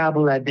outside the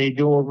Capitol that day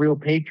doing what real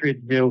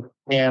patriots do.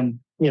 And,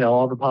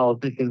 all the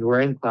politicians were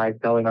inside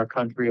selling our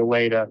country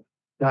away to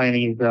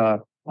Chinese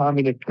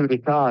communist coup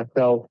d'etat.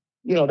 So,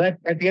 that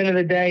at the end of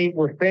the day,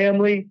 we're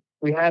family.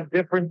 We have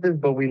differences,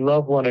 but we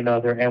love one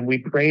another, and we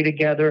pray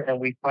together,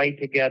 and we fight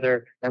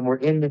together, and we're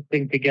in this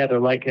thing together,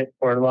 like it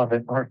or love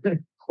it or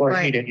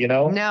hate it,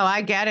 No,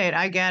 I get it.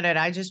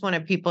 I just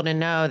wanted people to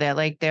know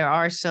that there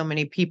are so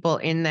many people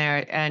in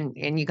there, and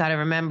you got to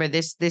remember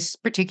this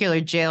particular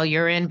jail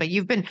you're in, but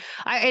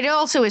it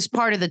also is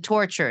part of the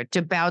torture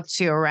to bounce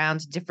you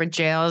around to different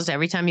jails.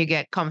 Every time you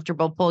get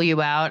comfortable, pull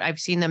you out. I've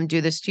seen them do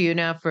this to you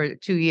now for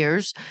 2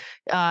 years.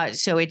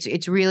 So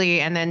it's really,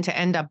 and then to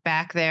end up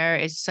back there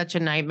is such a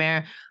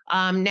nightmare.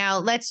 Now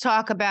let's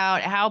talk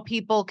about how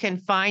people can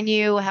find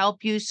you,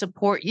 help you,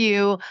 support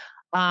you.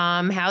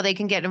 how they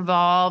can get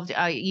involved.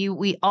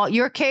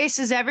 Your case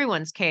is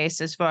everyone's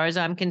case, as far as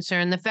I'm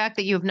concerned. The fact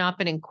that you have not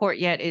been in court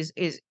yet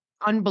is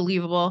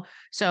unbelievable.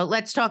 So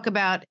let's talk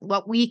about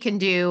what we can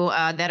do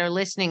that are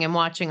listening and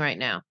watching right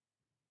now.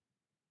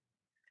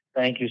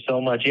 Thank you so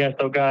much. Yeah,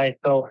 so guys,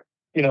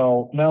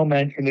 Mel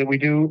mentioned it. We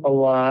do a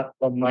lot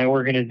of my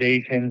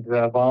organizations,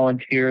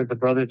 volunteers, the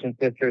brothers and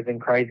sisters in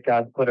Christ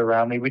God's put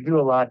around me. We do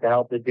a lot to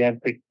help the Jan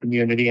 6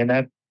 community, and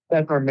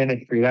that's our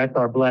ministry. That's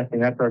our blessing.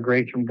 That's our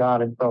grace from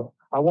God. And so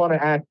I want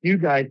to ask you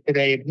guys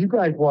today, if you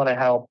guys want to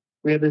help,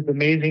 we have this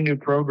amazing new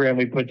program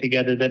we put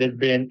together that has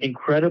been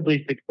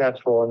incredibly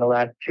successful in the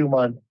last 2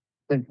 months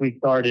since we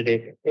started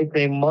it. It's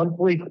a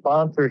monthly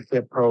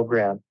sponsorship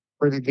program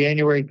for the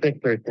January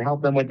Sixers to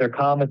help them with their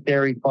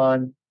commissary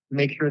fund,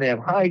 make sure they have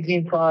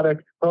hygiene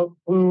products,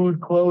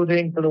 food,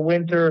 clothing for the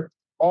winter,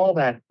 all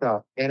that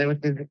stuff. And it was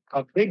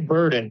a big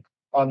burden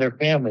on their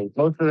families.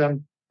 Most of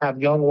them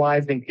have young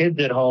wives and kids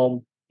at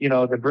home.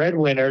 The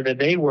breadwinner that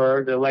they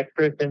were, the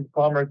electricians,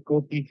 plumbers,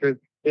 school teachers,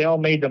 they all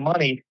made the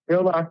money.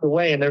 They're locked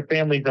away and their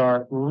families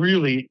are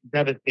really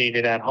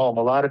devastated at home.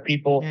 A lot of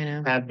people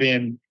have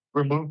been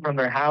removed from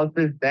their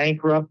houses,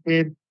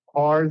 bankrupted,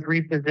 cars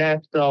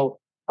repossessed. So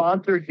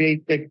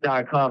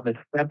SponsorJ6.com is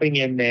stepping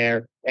in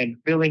there and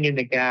filling in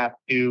the gap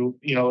to,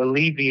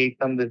 alleviate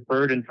some of this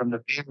burden from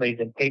the families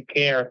and take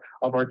care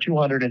of our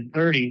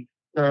 230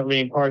 currently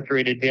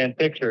incarcerated Jan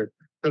Sixers.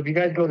 So if you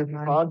guys go to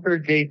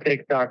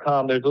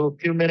SponsorJ6.com, there's a little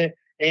 2-minute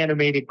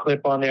animated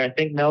clip on there. I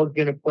think Mel's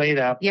going to play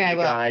that for you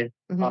guys.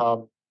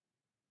 Mm-hmm.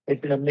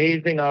 It's an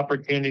amazing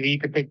opportunity. You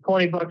can take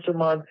 $20 a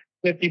month,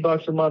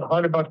 $50 a month,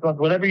 $100 a month,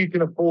 whatever you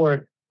can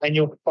afford, and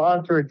you'll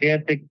sponsor a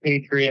Jan 6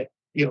 Patriot.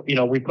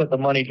 We put the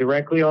money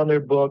directly on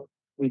their book.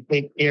 We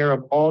take care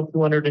of all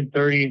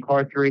 230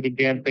 incarcerated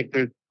Jan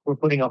Sixers. We're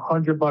putting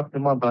 $100 a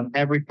month on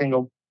every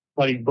single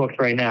buddy's books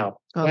right now.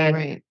 Oh,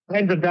 great.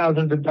 Tens of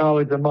thousands of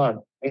dollars a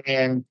month.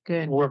 And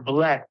we're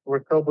blessed.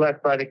 We're so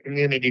blessed by the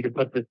community to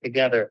put this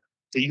together.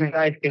 So you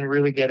guys can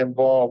really get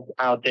involved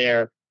out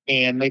there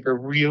and make a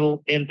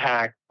real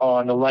impact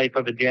on the life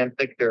of a Jan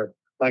Sixer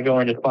by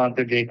going to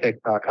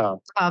SponsorJ6.com.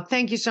 Oh,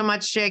 thank you so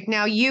much, Jake.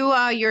 Now, you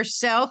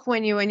yourself,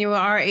 when you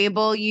are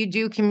able, you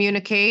do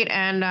communicate.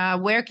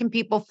 And where can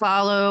people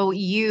follow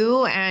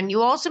you? And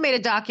you also made a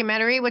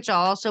documentary, which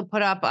I'll also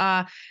put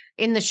up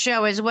in the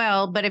show as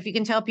well. But if you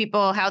can tell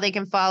people how they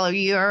can follow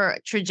your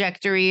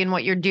trajectory and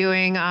what you're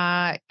doing,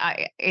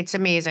 it's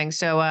amazing.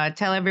 So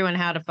tell everyone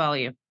how to follow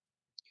you.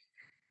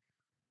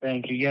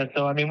 Thank you. Yeah.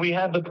 So, we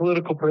have the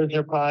Political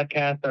Prisoner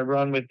podcast I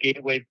run with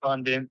Gateway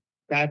Funding.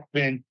 That's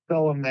been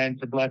so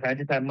immense a blessing. I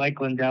just had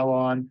Mike Lindell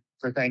on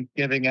for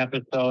Thanksgiving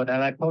episode,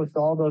 and I post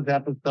all those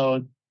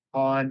episodes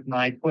on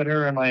my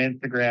Twitter and my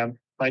Instagram.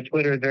 My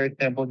Twitter is very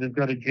simple. Just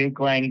go to Jake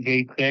Lang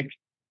J6.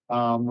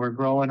 We're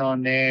growing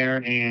on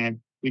there, and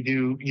we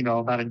do,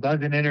 about a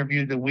dozen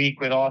interviews a week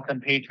with awesome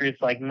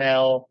patriots like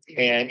Mel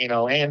and,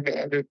 Ann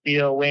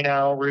Vandersteel, Wayne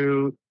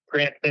Allyn,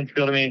 Grant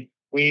Stinchfield.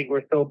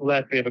 We're so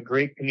blessed. We have a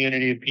great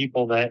community of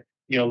people that,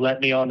 let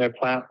me on their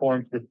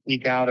platforms to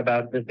speak out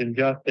about this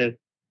injustice.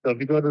 So if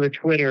you go to the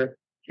Twitter,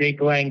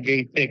 Jake Lang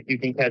J6, you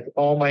can catch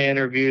all my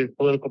interviews,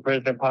 Political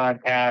Prisoner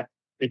podcast.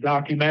 The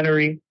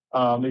documentary is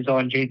on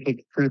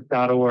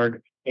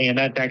j6truth.org. And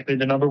that's actually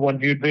the #1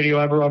 viewed video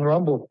ever on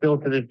Rumble still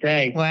to this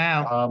day.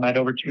 Wow. At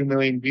over 2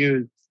 million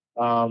views.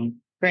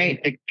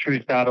 Great.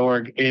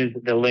 j6truth.org is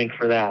the link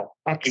for that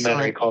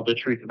documentary called The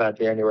Truth About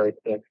January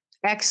 6th.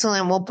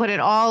 Excellent. We'll put it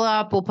all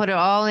up. We'll put it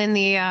all in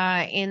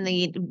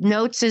the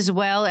notes as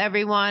well,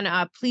 everyone.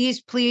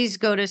 Please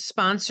go to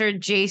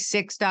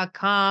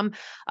SponsorJ6.com.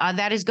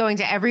 That is going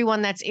to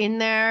everyone that's in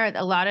there.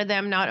 A lot of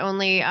them not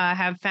only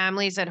have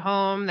families at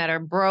home that are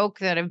broke,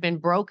 that have been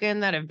broken,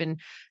 that have been,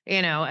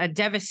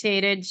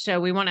 devastated. So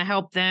we want to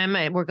help them.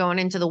 We're going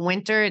into the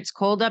winter. It's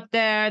cold up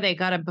there.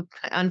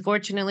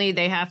 Unfortunately,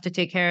 they have to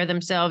take care of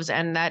themselves,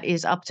 and that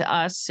is up to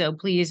us. So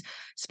please,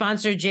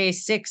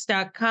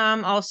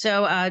 SponsorJ6.com.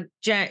 Also,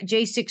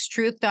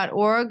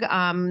 j6truth.org.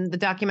 The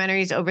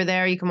documentary is over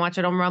there. You can watch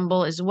it on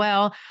Rumble as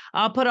well.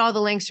 I'll put all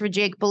the links for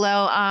Jake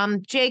below.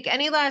 Jake,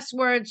 any last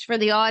words for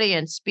the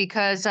audience?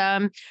 Because,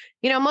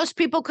 most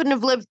people couldn't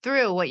have lived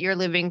through what you're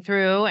living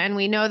through. And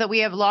we know that we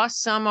have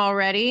lost some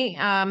already.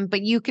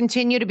 But you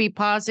continue to be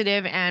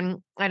positive,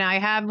 and I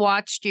have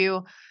watched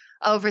you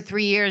over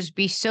 3 years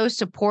be so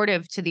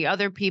supportive to the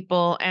other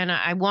people. And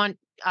I want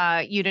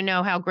you to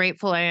know how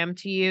grateful I am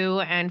to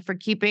you and for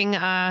keeping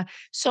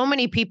so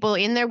many people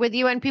in there with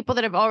you, and people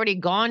that have already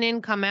gone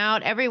in, come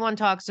out. Everyone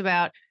talks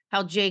about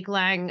how Jake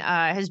Lang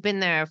has been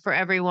there for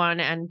everyone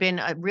and been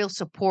a real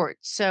support.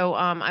 So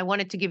I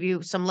wanted to give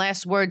you some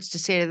last words to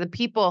say to the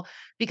people,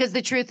 because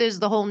the truth is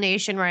the whole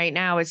nation right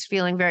now is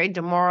feeling very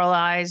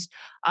demoralized,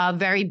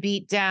 very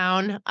beat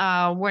down.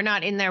 We're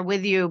not in there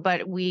with you,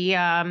 but we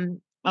have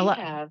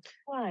 1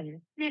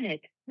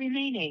 minute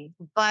remaining.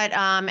 But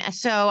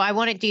so I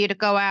wanted you to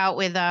go out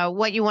with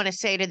what you want to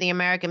say to the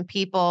American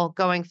people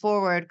going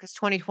forward, because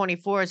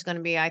 2024 is going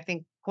to be, I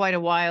think, quite a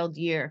wild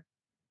year.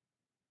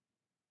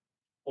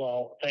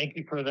 Well, thank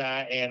you for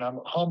that. And I'm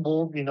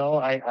humbled.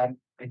 I'm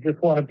I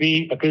just want to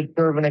be a good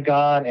servant of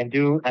God and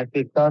do as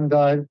his son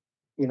does,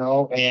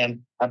 and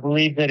I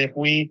believe that if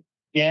we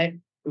get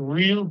the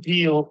real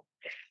deal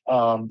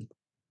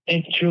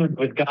in tune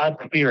with God's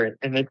spirit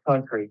in this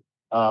country,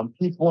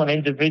 people and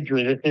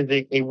individually, this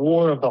is a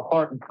war of the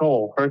heart and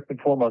soul, first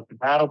and foremost. The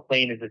battle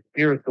plane is a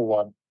spiritual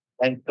one.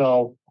 And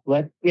so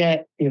let's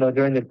get,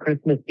 during the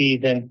Christmas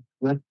season,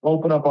 let's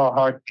open up our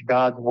hearts to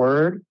God's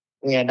word.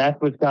 And that's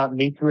what's got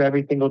me through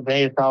every single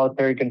day of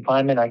solitary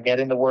confinement. I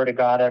get in the word of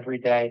God every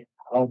day.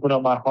 I open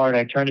up my heart.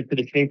 I turn it to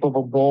the shape of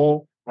a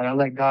bowl and I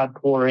let God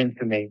pour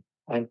into me.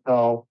 And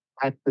so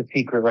that's the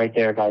secret right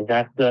there, guys.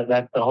 That's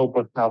the hope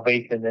of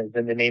salvation is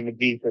in the name of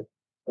Jesus.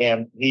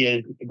 And he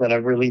is going to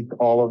release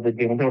all of the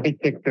January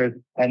 6ers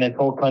and this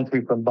whole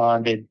country from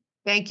bondage.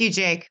 Thank you,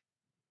 Jake.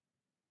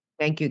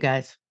 Thank you,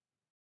 guys.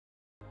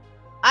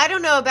 I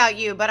don't know about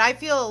you, but I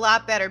feel a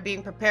lot better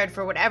being prepared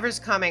for whatever's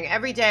coming.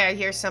 Every day I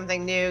hear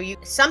something new.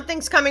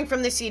 Something's coming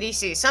from the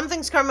CDC.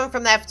 Something's coming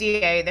from the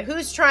FDA. The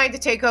WHO's trying to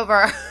take over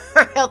our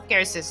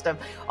healthcare system.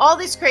 All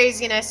this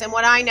craziness. And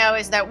what I know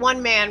is that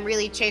one man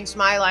really changed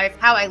my life,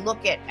 how I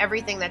look at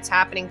everything that's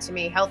happening to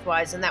me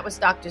health-wise. And that was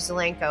Dr.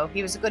 Zelenko.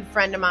 He was a good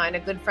friend of mine,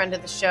 a good friend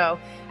of the show.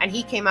 And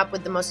he came up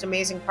with the most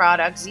amazing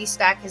product.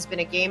 Z-Stack has been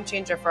a game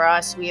changer for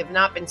us. We have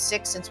not been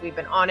sick since we've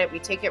been on it. We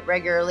take it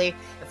regularly.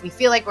 If we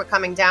feel like we're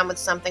coming down with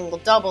something, we'll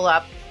double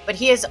up. But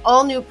he has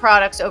all new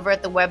products over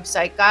at the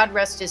website. God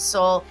rest his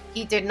soul.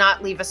 He did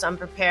not leave us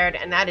unprepared,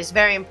 and that is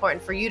very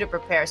important for you to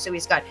prepare. So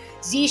he's got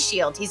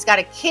Z-Shield. He's got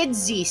a Kid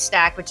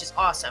Z-Stack, which is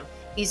awesome.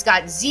 He's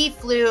got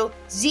Z-Flu,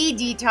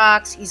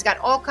 Z-Detox. He's got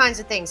all kinds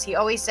of things. He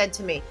always said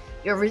to me,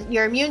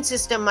 your immune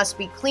system must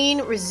be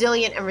clean,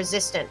 resilient, and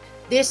resistant.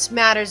 This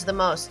matters the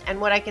most.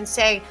 And what I can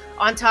say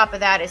on top of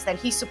that is that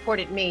he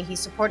supported me. He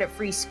supported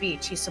free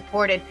speech. He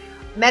supported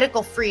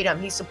medical freedom.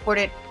 He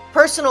supported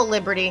personal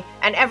liberty,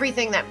 and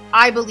everything that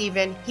I believe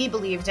in, he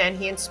believed in.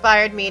 He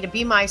inspired me to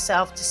be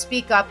myself, to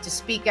speak up, to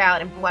speak out.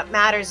 And what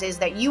matters is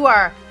that you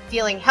are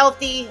feeling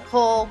healthy,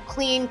 whole,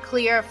 clean,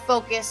 clear,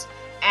 focused,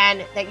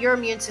 and that your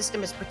immune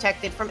system is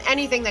protected from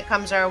anything that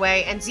comes our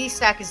way. And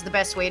Z-Stack is the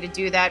best way to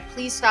do that.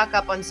 Please stock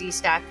up on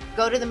Z-Stack.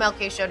 Go to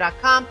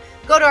themelkshow.com.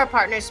 Go to our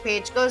partners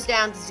page, goes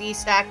down to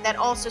Z-Stack. That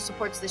also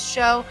supports the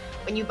show.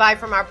 When you buy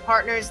from our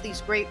partners,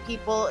 these great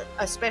people,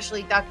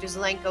 especially Dr.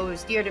 Zelenko,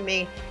 who's dear to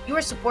me, you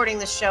are supporting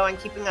the show and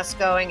keeping us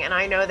going. And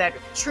I know that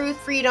truth,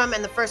 freedom,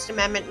 and the First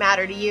Amendment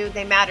matter to you.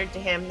 They mattered to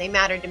him. They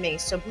mattered to me.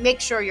 So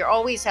make sure you're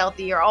always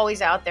healthy. You're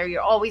always out there.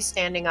 You're always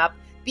standing up.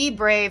 Be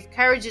brave.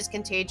 Courage is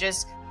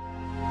contagious.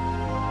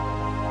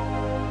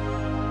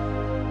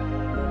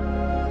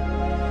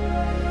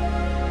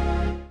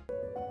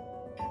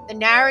 The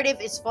narrative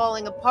is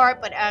falling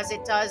apart, but as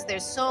it does,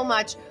 there's so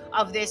much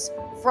of this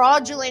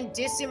fraudulent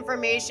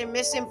disinformation,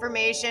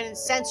 misinformation,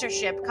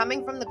 censorship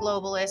coming from the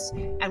globalists.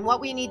 And what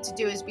we need to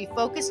do is be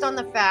focused on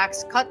the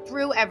facts, cut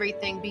through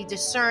everything, be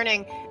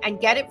discerning, and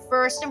get it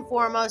first and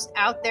foremost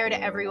out there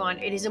to everyone.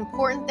 It is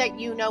important that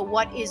you know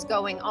what is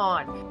going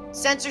on.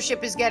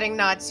 Censorship is getting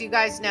nuts. You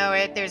guys know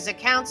it. There's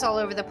accounts all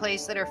over the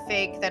place that are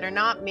fake, that are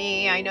not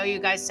me. I know you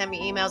guys send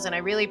me emails and I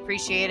really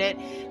appreciate it.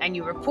 And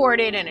you report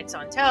it, and it's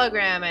on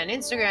Telegram and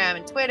Instagram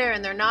and Twitter,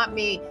 and they're not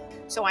me.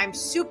 So I'm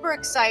super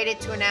excited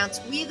to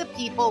announce We the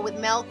People with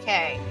Mel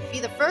K.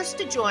 Be the first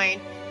to join.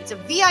 It's a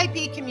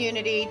VIP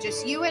community,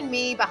 just you and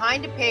me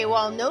behind a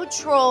paywall, no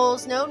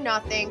trolls, no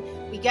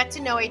nothing. We get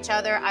to know each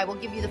other. I will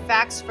give you the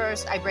facts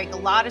first. I break a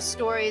lot of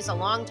stories a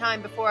long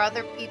time before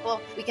other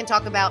people. We can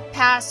talk about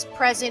past,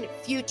 present,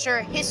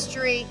 future,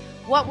 history,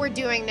 what we're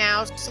doing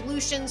now,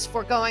 solutions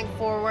for going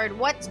forward,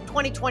 what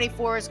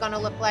 2024 is going to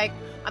look like.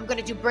 I'm going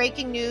to do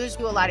breaking news,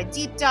 do a lot of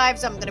deep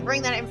dives. I'm going to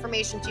bring that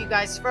information to you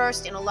guys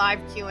first in a live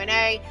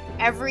Q&A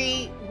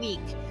every week.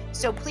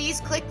 So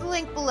please click the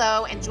link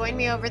below and join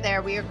me over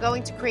there. We are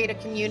going to create a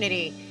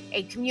community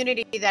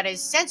that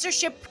is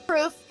censorship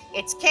proof,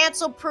 it's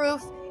cancel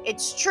proof,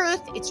 it's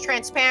truth, it's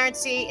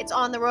transparency, it's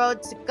on the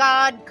road to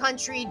God,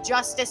 country,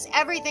 justice,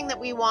 everything that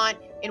we want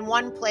in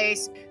one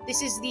place.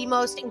 This is the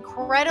most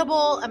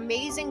incredible,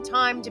 amazing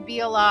time to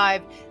be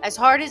alive. As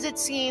hard as it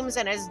seems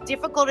and as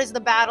difficult as the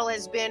battle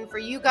has been for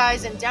you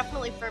guys and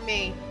definitely for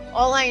me,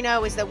 all I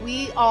know is that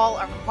we all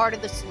are part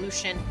of the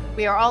solution.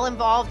 We are all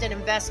involved and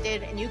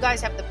invested, and you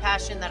guys have the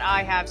passion that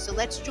I have. So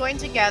let's join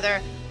together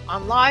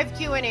on live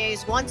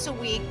Q&As once a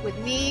week with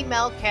me,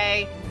 Mel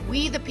K,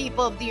 we the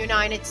people of the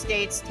United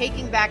States,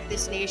 taking back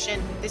this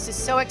nation. This is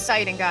so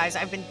exciting, guys.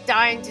 I've been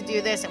dying to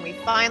do this, and we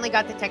finally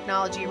got the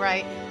technology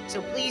right.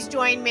 So please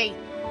join me.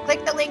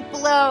 Click the link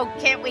below.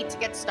 Can't wait to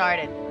get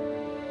started.